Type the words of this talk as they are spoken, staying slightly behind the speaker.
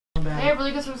have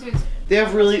really good swimsuits. They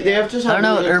have just. I don't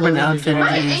know what urban outfit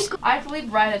it is. I have to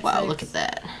leave right at 6. Wow, look at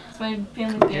that. It's my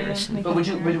family day. But would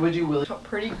you really?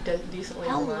 Pretty decently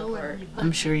for my part.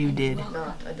 I'm sure you did.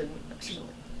 No, I didn't.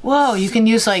 Whoa, you can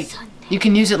use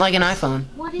it like an iPhone.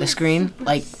 The screen,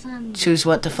 like choose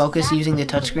what to focus using the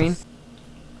touchscreen.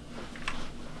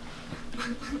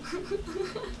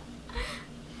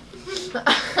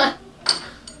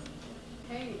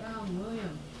 Hey,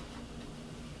 William.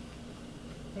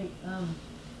 Hey,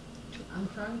 I'm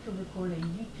trying to record a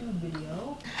YouTube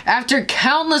video. After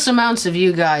countless amounts of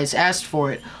you guys asked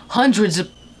for it, hundreds of...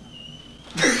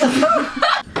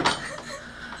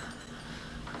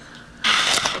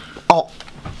 Oh.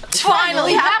 It's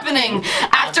finally happening!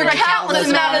 After a countless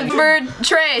amount of bird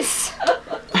trace.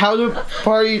 How to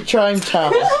party time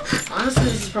travel. Honestly,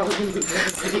 this is probably going to be a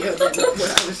better video than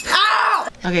what I was. Ow!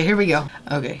 Okay, here we go.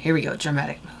 Okay, here we go.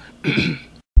 Dramatic move.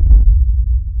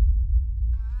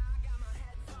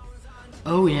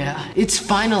 Oh yeah, it's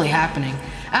finally happening.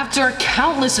 After a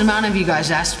countless amount of you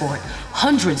guys asked for it,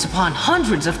 hundreds upon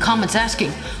hundreds of comments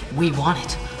asking, we want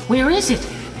it. Where is it?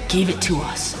 Give it to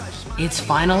us. It's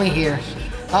finally here.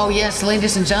 Oh yes,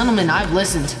 ladies and gentlemen, I've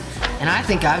listened, and I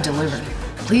think I've delivered.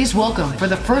 Please welcome, for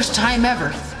the first time ever,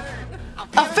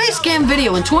 a facecam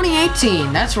video in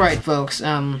 2018. That's right, folks.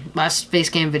 Last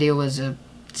facecam video was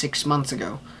 6 months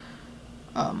ago.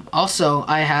 Also,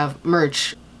 I have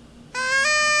merch.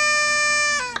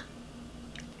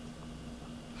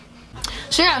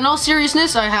 So yeah, in all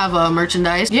seriousness, I have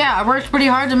merchandise. Yeah, I worked pretty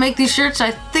hard to make these shirts.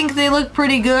 I think they look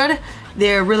pretty good.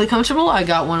 They're really comfortable. I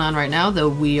got one on right now, the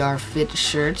We Are Fit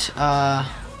shirt.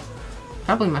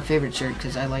 Probably my favorite shirt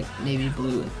because I like navy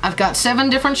blue. I've got 7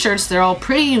 different shirts. They're all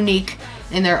pretty unique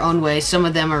in their own way. Some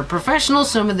of them are professional,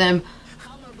 some of them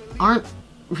aren't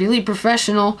really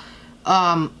professional.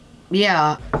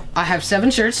 Yeah, I have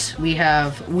 7 shirts. We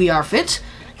have We Are Fit.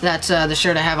 That's the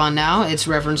shirt I have on now. It's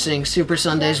referencing Super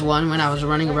Sundays 1 when I was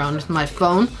running around with my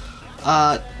phone,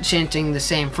 chanting the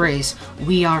same phrase,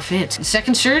 We Are Fit. The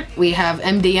second shirt, we have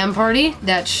MDM Party.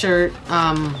 That shirt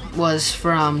was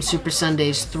from Super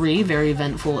Sundays 3, very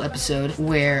eventful episode,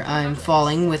 where I'm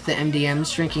falling with the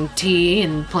MDMs, drinking tea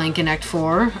and playing Connect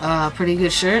 4. Pretty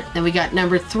good shirt. Then we got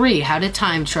number 3, How to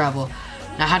Time Travel.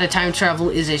 Now, How to Time Travel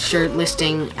is a shirt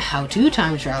listing how to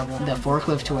time travel the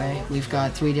forklift way. We've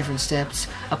got 3 different steps.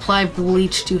 Apply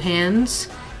bleach to hands,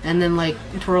 and then like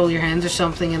twirl your hands or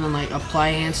something, and then like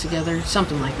apply hands together,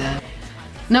 something like that.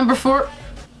 Number 4.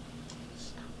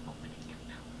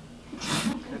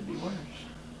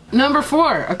 Number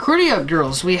 4, Accordion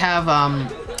Girls. We have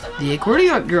the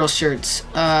Accordion Girls shirts.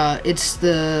 It's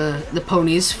the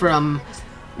ponies from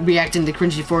reacting to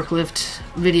cringy forklift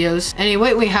videos.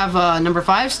 Anyway, we have number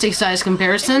 5, stick size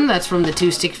comparison. That's from the 2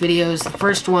 stick videos, the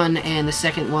first one and the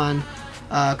second one,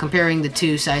 comparing the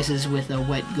 2 sizes with a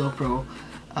wet GoPro,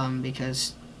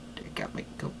 because I got my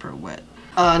GoPro wet.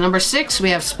 Number 6, we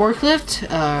have Sporklift,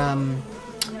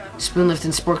 Spoonlift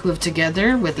and Sporklift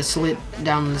together with a slit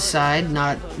down the side,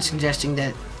 not suggesting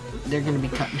that they're going to be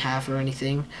cut in half or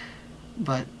anything,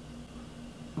 but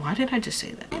why did I just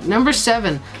say that? Number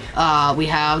 7, we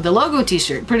have the logo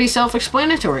t-shirt. Pretty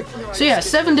self-explanatory. So yeah,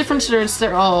 7 different shirts.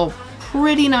 They're all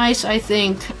pretty nice, I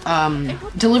think.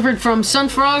 Delivered from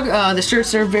Sunfrog. The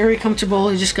shirts are very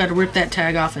comfortable. You just gotta rip that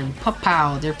tag off and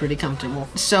pow, they're pretty comfortable.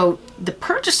 So the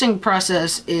purchasing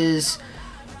process is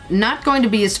not going to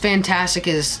be as fantastic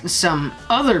as some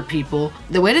other people.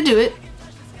 The way to do it,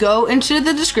 go into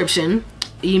the description,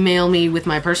 email me with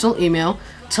my personal email,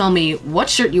 tell me what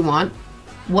shirt you want,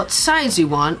 what size you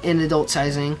want in adult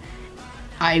sizing.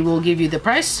 I will give you the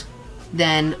price,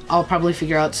 then I'll probably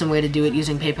figure out some way to do it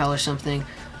using PayPal or something,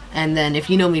 and then if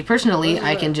you know me personally,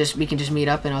 we can just meet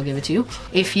up and I'll give it to you.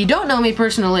 If you don't know me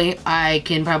personally, I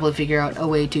can probably figure out a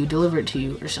way to deliver it to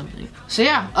you or something. So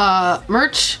yeah,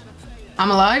 merch,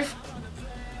 I'm alive.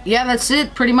 Yeah, that's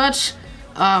it pretty much.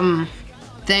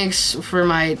 Thanks for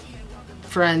my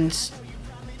friends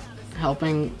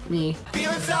helping me.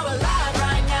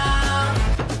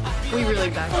 We really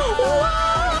back.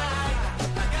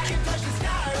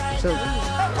 So,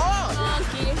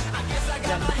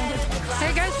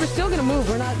 Hey guys, we're still gonna move.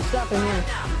 We're not stopping here.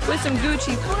 With some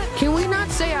Gucci. Can we not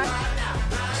say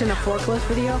it's in a forklift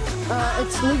video?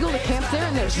 It's legal to camp there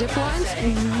and there's zip lines.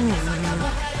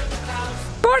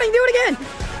 Boarding, do it again!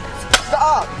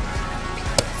 Stop!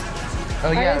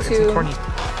 Oh yeah, it's important.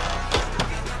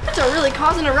 That's really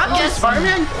causing a ruckus,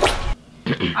 Spider-Man.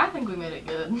 I think we made it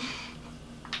good.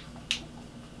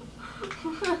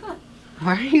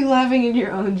 why are you laughing at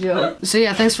your own joke? So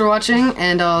yeah, thanks for watching,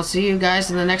 and I'll see you guys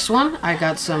in the next one. I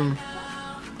got some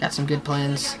good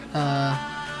plans.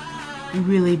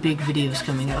 really big videos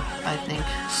coming up, I think.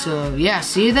 So yeah,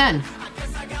 see you then.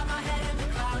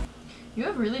 You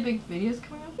have really big videos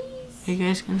coming up? You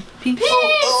guys can peace.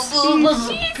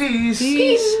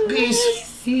 Peace.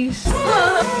 Peace. Peace.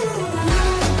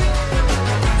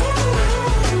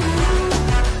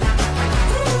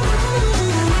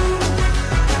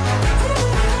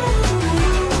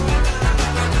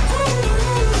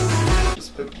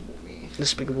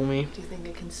 Despicable Me. Do you think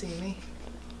it can see me?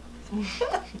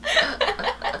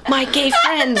 My gay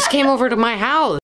friends came over to my house.